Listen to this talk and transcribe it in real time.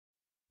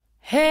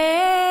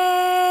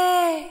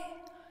Hey,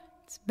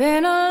 it's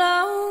been a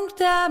long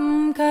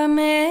time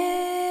coming,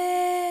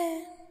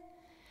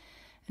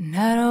 and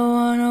I don't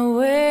wanna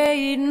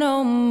wait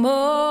no more.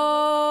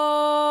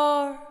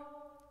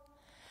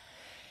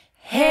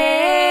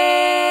 Hey,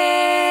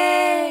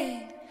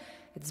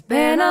 it's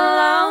been a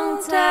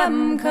long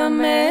time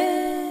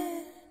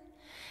coming,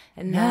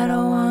 and I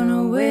don't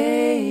wanna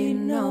wait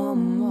no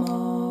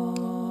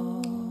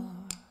more.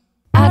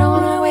 I don't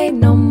wanna wait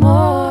no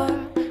more.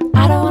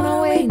 I don't wanna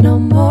wait no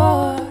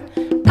more.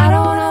 I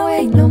don't wanna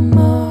wait no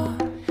more.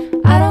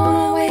 I don't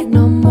wanna wait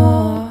no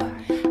more.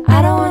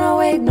 I don't wanna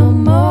wait no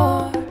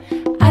more.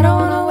 I don't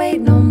wanna wait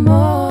no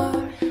more.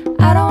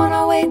 I don't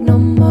wanna wait no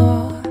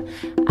more.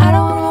 I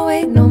don't wanna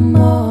wait no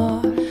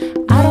more.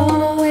 I don't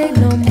wanna wait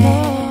no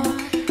more.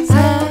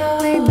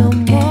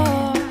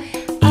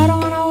 I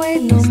don't wanna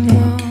wait no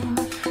more.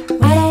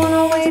 I don't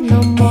wanna wait no more. I don't wanna wait no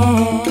more. I don't wanna wait no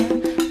more.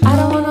 I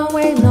don't wanna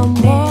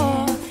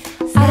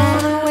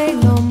wait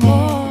no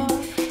more.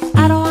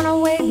 I don't wanna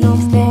wait no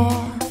more.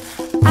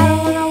 I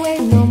don't wanna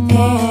wait no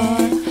more.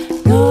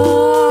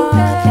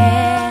 North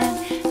and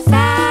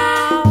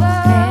south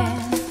and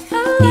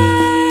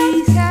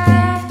east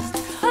and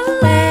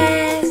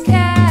west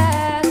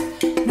and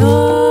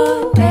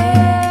north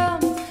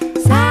and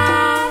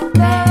south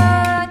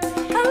and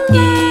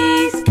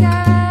east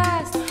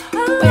and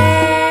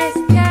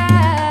west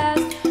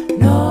and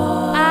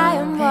north. I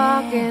am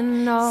walking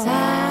north.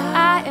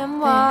 I am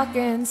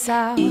walking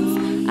south.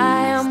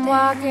 I am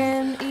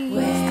walking east.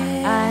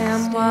 I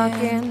am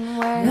walking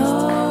west.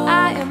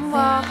 I am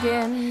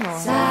walking north. I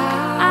am walking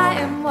south. I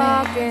am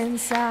walking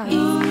east.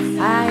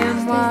 I am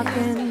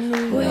walking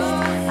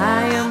west.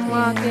 I am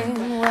walking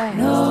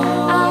north.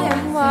 I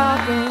am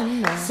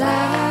walking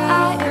south.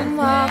 I am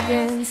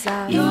walking east.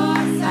 I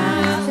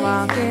am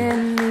walking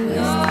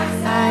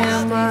west. I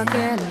am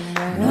walking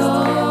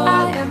north.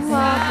 I am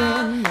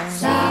walking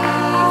south.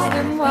 I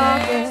am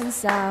walking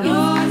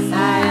east.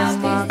 I am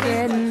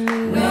walking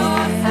west.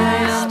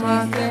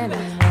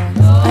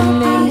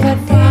 An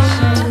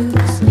invitation to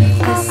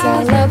a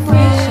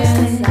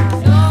celebration,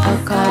 a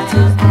call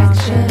to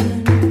action,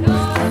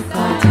 a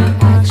call to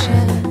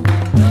action.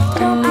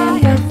 An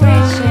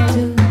invitation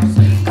to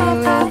a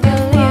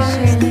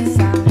revelation,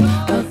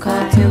 a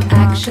call to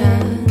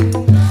action,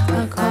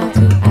 a call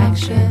to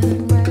action.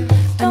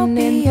 An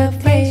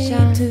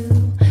invitation to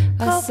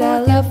a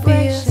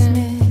celebration,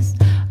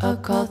 a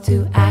call to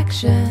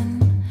action,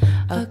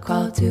 a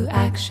call to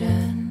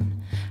action.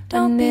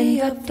 An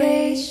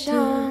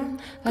invitation,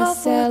 a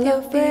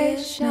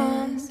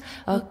celebration,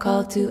 a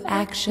call to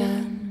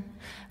action,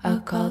 a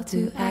call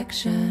to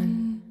action.